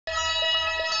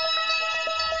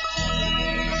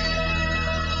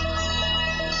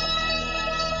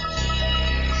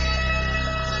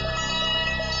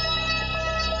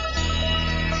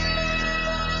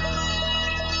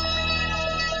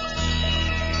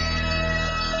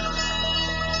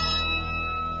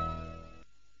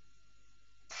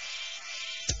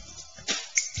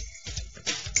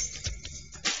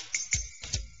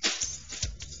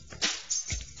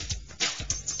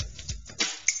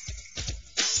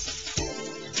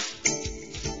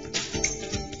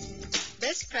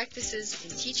practices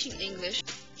in teaching English.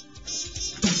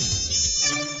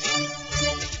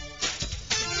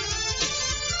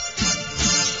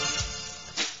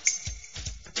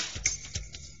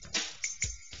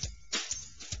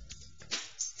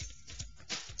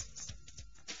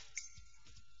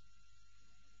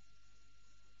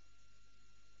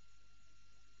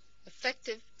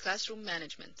 Effective classroom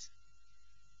management.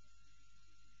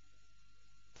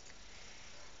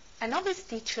 A novice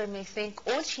teacher may think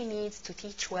all she needs to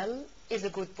teach well is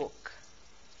a good book.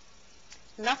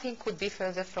 Nothing could be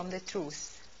further from the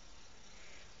truth.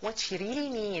 What she really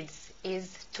needs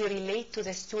is to relate to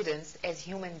the students as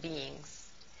human beings.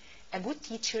 A good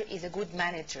teacher is a good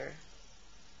manager.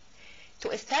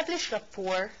 To establish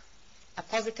rapport, a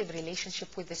positive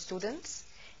relationship with the students,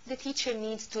 the teacher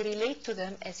needs to relate to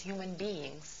them as human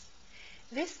beings.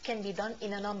 This can be done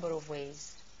in a number of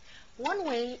ways. One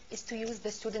way is to use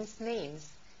the students' names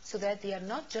so that they are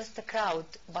not just a crowd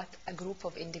but a group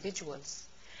of individuals.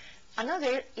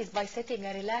 Another is by setting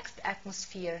a relaxed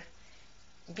atmosphere,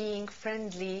 being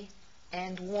friendly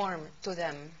and warm to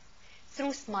them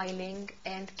through smiling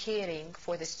and caring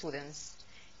for the students.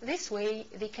 This way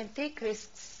they can take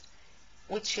risks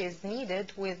which is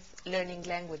needed with learning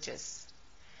languages.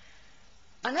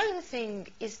 Another thing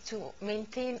is to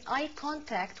maintain eye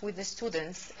contact with the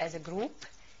students as a group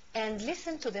and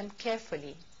listen to them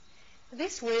carefully.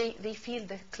 This way they feel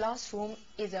the classroom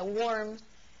is a warm,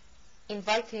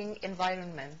 inviting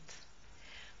environment.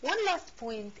 One last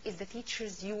point is the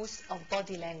teacher's use of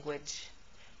body language.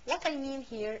 What I mean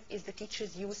here is the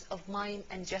teacher's use of mime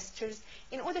and gestures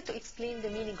in order to explain the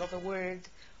meaning of a word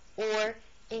or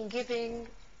in giving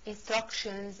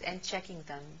instructions and checking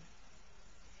them.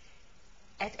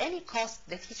 At any cost,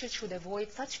 the teacher should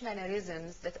avoid such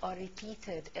mannerisms that are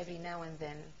repeated every now and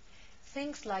then.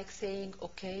 Things like saying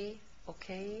okay,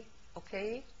 okay,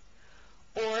 okay,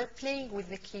 or playing with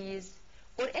the keys,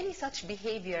 or any such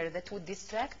behavior that would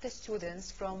distract the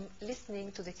students from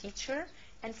listening to the teacher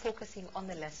and focusing on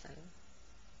the lesson.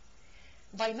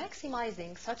 By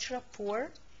maximizing such rapport,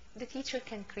 the teacher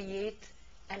can create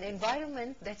an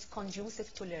environment that's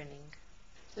conducive to learning.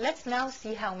 Let's now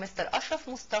see how Mr. Ashraf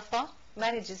Mustafa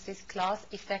manages his class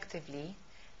effectively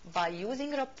by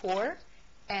using rapport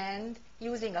and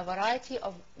using a variety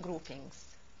of groupings.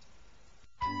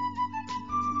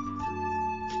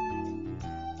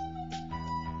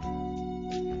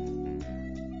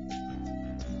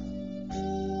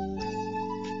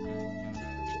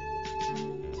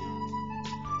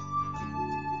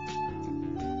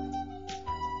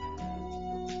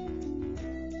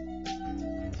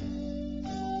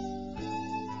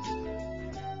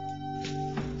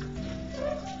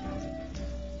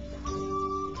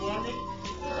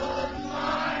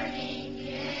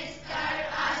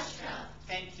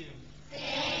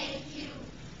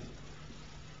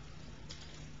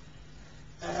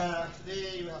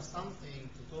 Today we have something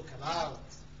to talk about.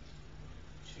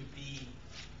 Should be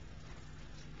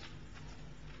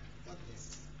what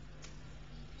this?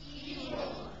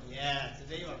 People. Yeah,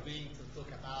 today we are going to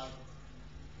talk about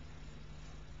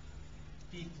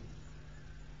people.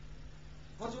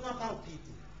 What do you know about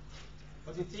people?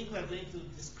 What do you think we are going to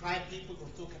describe people or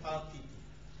talk about people?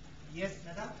 Yes,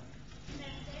 madam?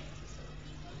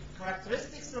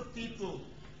 Characteristics of people.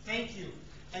 Thank you.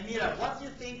 Amira, what do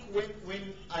you think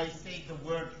when I say the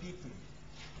word people?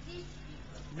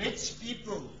 Rich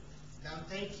people. Now,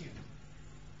 thank you.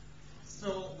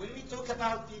 So when we talk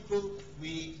about people,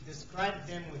 we describe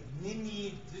them with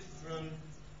many different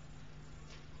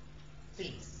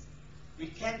things. We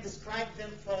can describe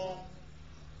them from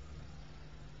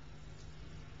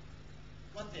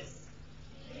what is?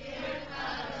 Hair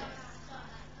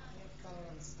color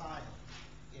and style.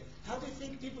 Yeah. How do you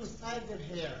think people style their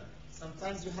hair?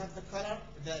 Sometimes you have the color,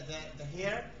 the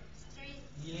hair. Straight.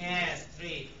 Yes,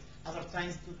 straight. Other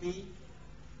times to be?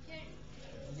 Curly.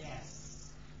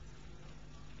 Yes.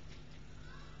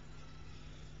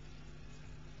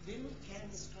 Then we can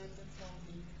describe them from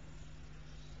the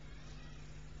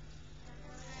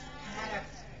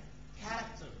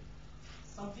character.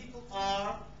 Some people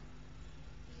are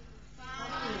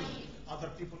funny. Other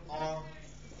people are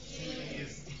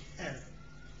serious. Yes.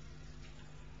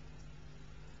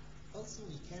 Also,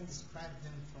 we can describe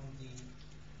them from the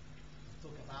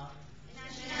talk about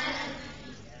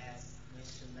nationality. Yes,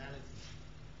 nationality.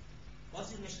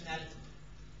 What's your nationality?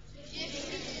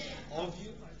 Egyptian. All of you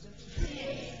are Egyptian?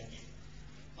 Yes.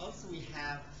 Also, we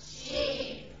have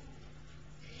shape,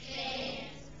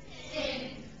 sin.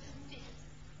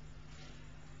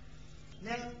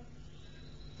 Now,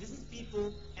 this is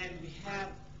people, and we have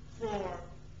 4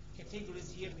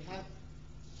 categories here. We have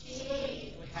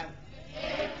shape. We have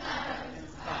and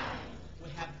sky. We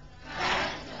have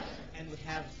that, and we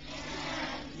have,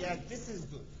 yeah, this is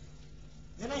good.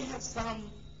 Then I have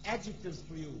some adjectives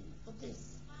for you. What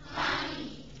this?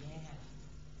 Funny.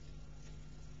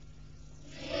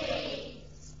 Yeah.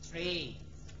 Straight.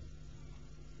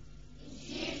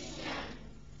 Egyptian.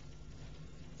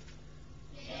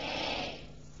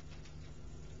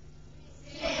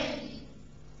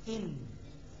 Thin.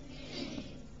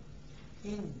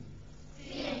 Thin.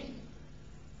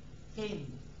 Thin.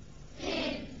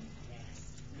 Yes,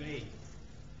 great.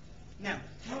 Now,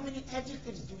 how many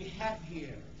adjectives do we have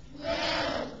here?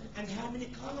 12. And how many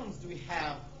columns do we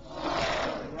have? 4.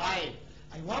 Right.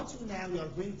 I want you now, you are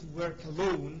going to work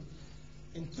alone.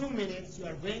 In 2 minutes, you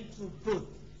are going to put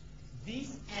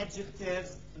these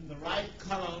adjectives in the right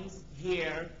columns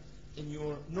here in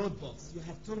your notebooks. You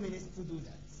have 2 minutes to do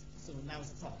that. So now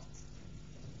start.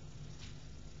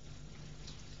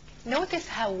 Notice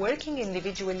how working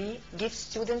individually gives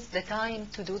students the time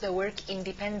to do the work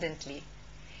independently.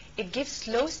 It gives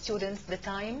slow students the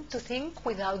time to think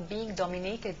without being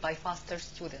dominated by faster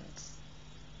students.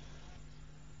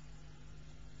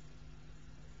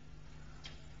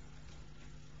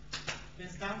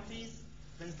 Pens down, please.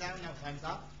 Pens down. Now time's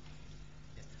up.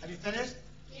 Yes. Have you finished?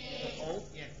 Yes. Oh,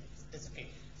 yes. It's okay.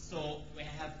 So we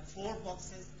have 4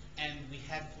 boxes and we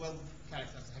have 12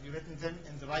 characters. Have you written them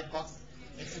in the right box?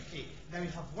 It's okay. Now you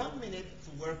have 1 minute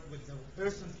to work with the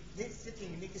person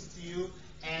sitting next to you,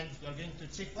 and you are going to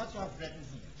check what you have written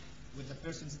here with the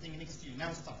person sitting next to you.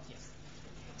 Now start. Yes.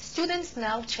 Students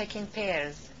now check in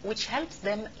pairs, which helps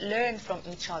them learn from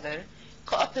each other,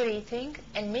 cooperating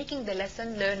and making the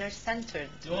lesson learner-centered.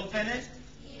 You all finished?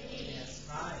 Yes.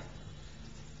 Right.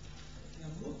 Now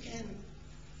who can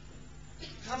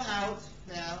come out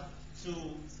now to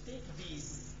stick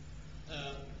these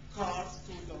cards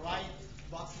to the right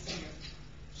boxes here?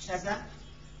 Shaza?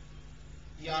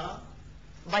 Yara?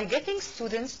 By getting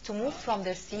students to move from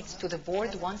their seats to the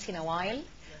board once in a while,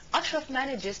 Ashraf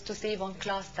manages to save on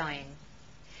class time.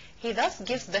 He thus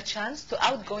gives the chance to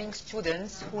outgoing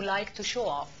students who like to show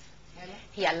off.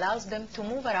 He allows them to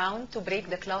move around to break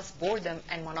the class boredom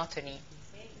and monotony.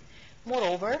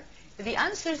 Moreover, the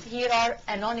answers here are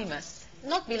anonymous,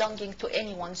 not belonging to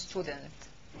any one student,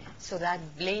 so that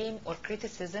blame or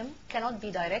criticism cannot be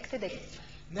directed against.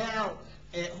 Now,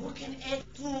 who can add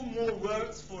 2 more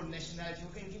words for nationality?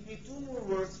 Who can give me 2 more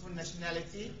words for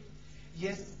nationality?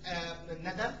 Yes,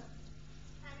 Nada?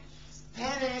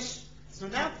 Spanish. So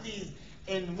now please,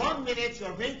 in 1 minute, you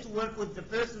are going to work with the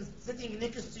person sitting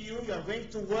next to you. You are going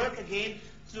to work again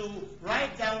to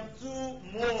write down 2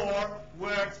 more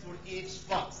words for each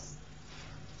box.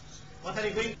 What are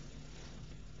you going to do?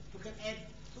 You can add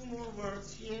 2 more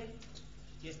words here.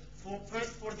 Yes,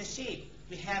 first for the shape.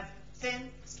 We have thin,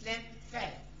 slim,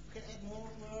 fat. You can add more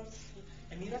words.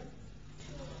 Amira?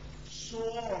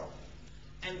 Sure.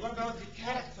 And what about the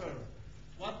character?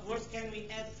 What words can we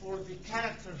add for the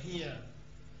character here?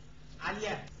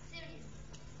 Alia?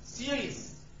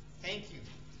 Serious. Thank you.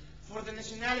 For the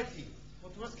nationality,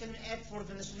 what words can we add for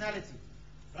the nationality?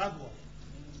 Radwa?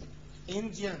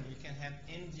 Indian. We can have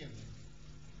Indian.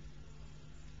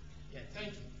 Yeah,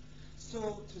 thank you.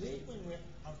 So today when we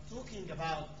are talking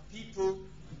about people,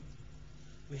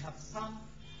 we have some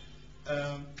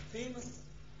famous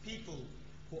people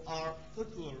who are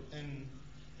popular in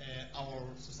our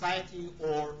society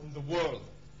or in the world.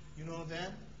 You know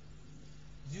them?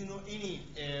 Do you know any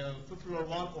popular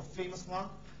one or famous one?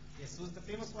 Yes, who's the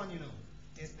famous one you know?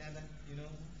 Yes, Nanda, you know?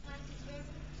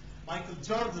 Michael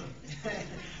Jordan.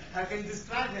 How can you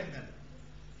describe him then?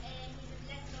 He's a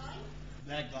black guy.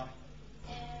 Black guy.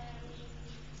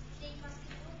 Playing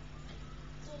basketball,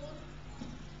 tall,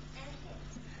 and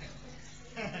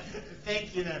fit.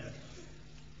 Thank you, Nanda.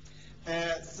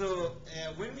 So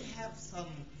when we have some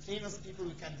famous people,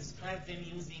 we can describe them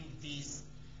using these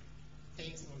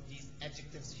things or these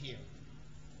adjectives here.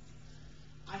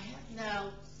 I have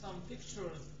now some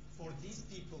pictures for these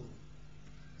people.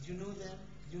 Do you know them?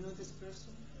 Do you know this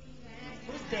person?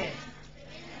 Who's that?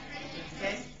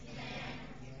 Princess? Yeah.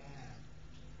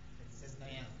 Princess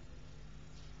Diana.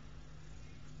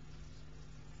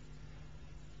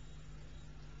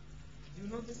 Do you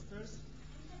know this person?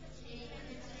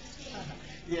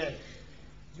 Yeah. Do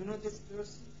you know this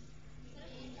person?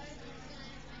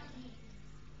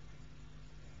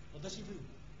 What does she do?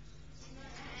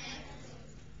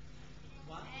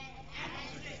 What?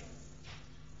 Actress.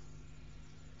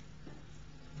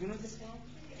 Do you know this one?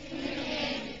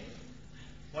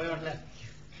 Boy or left?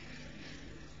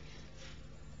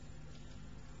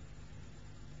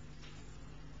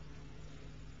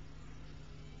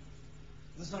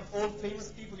 These are all famous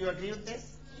people. You agree with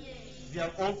this? Yes. They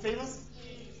are all famous?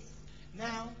 Yes.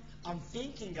 Now, I'm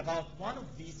thinking about one of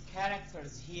these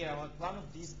characters here, or one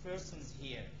of these persons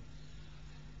here.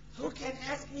 Who can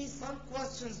ask me some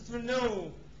questions to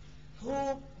know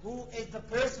who is the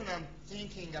person I'm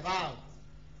thinking about?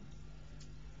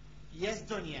 Yes,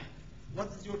 Dunya.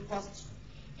 What is your question?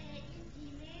 Is he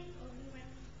man or woman?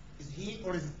 Is he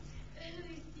or is Who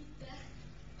is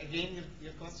it? again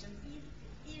your question?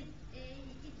 It is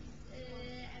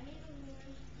a man or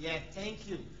woman? Yeah, thank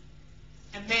you.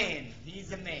 A man. He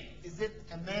is a man. Is it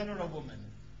a man or a woman?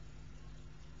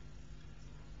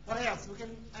 What else? You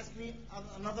can ask me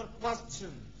another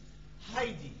question.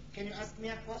 Heidi, can you ask me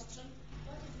a question?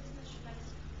 What is his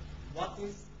nationality? What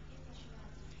is?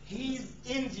 His nationality.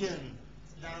 He's Indian.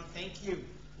 Now, thank you.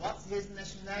 What's his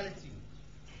nationality?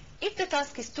 If the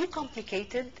task is too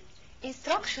complicated,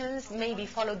 instructions may be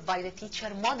followed by the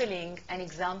teacher modeling an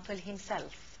example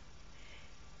himself.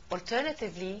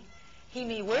 Alternatively, he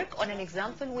may work on an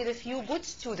example with a few good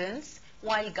students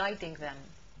while guiding them.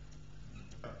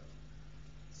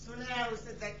 So now we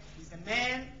said that he's a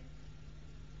man,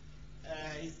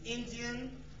 he's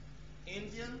Indian,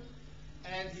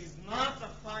 and he's not a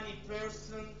funny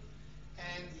person,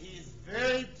 and he's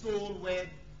very tall with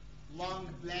long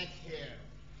black hair.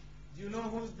 Do you know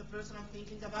who's the person I'm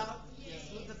thinking about? Yes.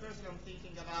 Who's the person I'm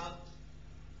thinking about?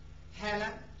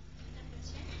 Hala?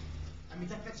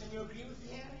 Amitabh Bachchan, you agree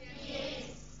with her? Yes.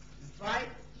 Is it right?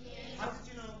 Yes. How did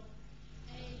you know?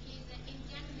 He's an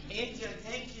Indian. Indian,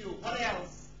 thank you. What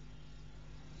else?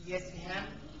 Yes, Rehan?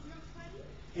 He's not funny.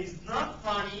 He's not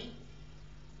funny.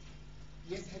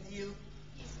 Yes, Hadil?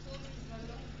 He's tall with a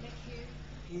long black hair.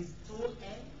 He's tall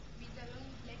and With a long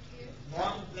black hair.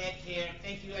 long black hair.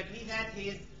 Thank you. Agree that he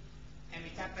is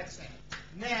Amitabh Bachchan.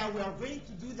 Now we are going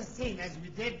to do the same as we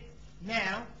did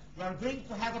now. We are going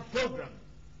to have a program.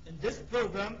 In this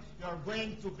program, you are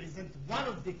going to present one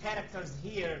of the characters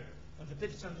here on the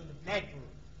picture on the blackboard.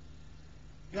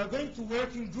 You are going to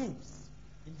work in groups.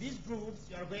 In these groups,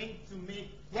 you are going to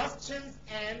make questions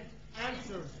and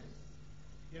answers.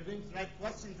 You are going to write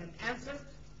questions and answers.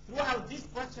 Throughout these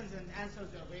questions and answers,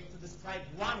 you are going to describe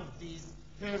one of these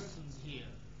persons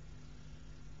here.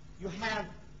 You have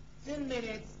 10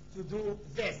 minutes to do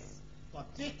this,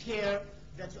 but take care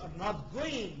that you are not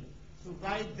going to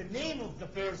write the name of the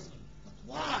person. But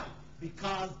why?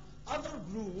 Because other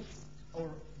groups or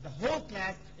the whole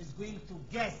class is going to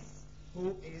guess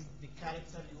who is the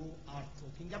character you are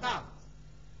talking about.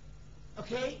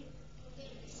 Okay?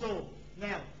 So,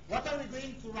 now, what are we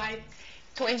going to write?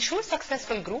 To ensure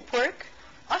successful group work,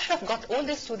 Ashraf got all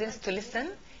the students to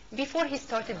listen before he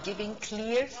started giving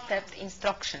clear stepped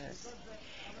instructions.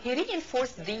 He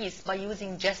reinforced these by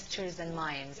using gestures and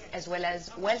mimes, as well as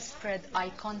well-spread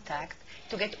eye contact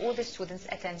to get all the students'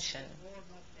 attention.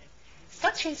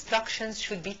 Such instructions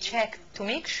should be checked to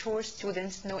make sure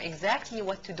students know exactly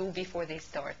what to do before they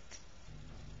start.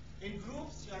 In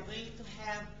groups, you are going to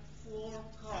have 4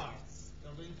 cards. You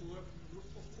are going to work in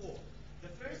groups of 4.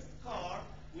 The first card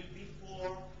will be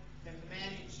for the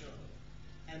manager.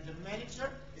 And the manager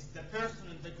is the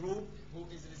person in the group who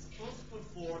is responsible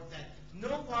for that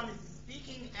no one is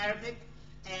speaking Arabic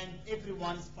and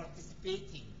everyone is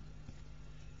participating.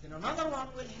 Then another one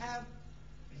will have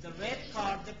the red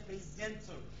card, the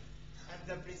presenter. And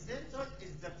the presenter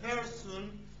is the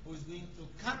person who is going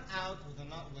to come out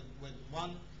with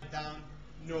one down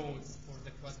notes for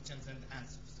the questions and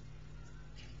answers.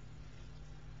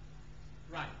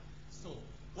 Right. So,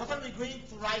 what are we going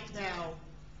to write now?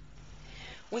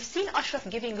 We've seen Ashraf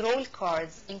giving role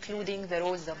cards, including the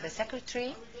roles of the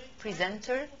secretary,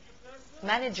 presenter,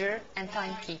 manager, and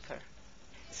timekeeper.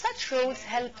 Such roles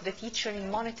help the teacher in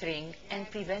monitoring and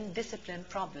prevent discipline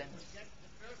problems.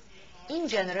 In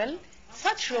general,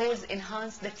 such roles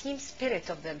enhance the team spirit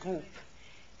of the group,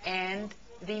 and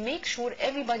they make sure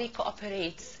everybody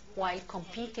cooperates while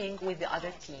competing with the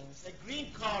other teams. The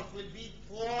green card will be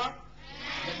for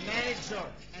the manager,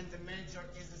 and the manager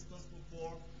is responsible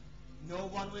for no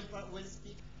one will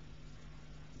speak.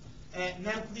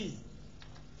 Now please,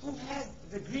 who has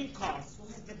the green cards? Who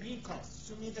has the green cards?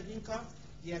 Show me the green cards.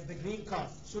 Yes, the green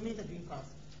cards. Show me the green cards.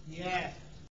 Yeah,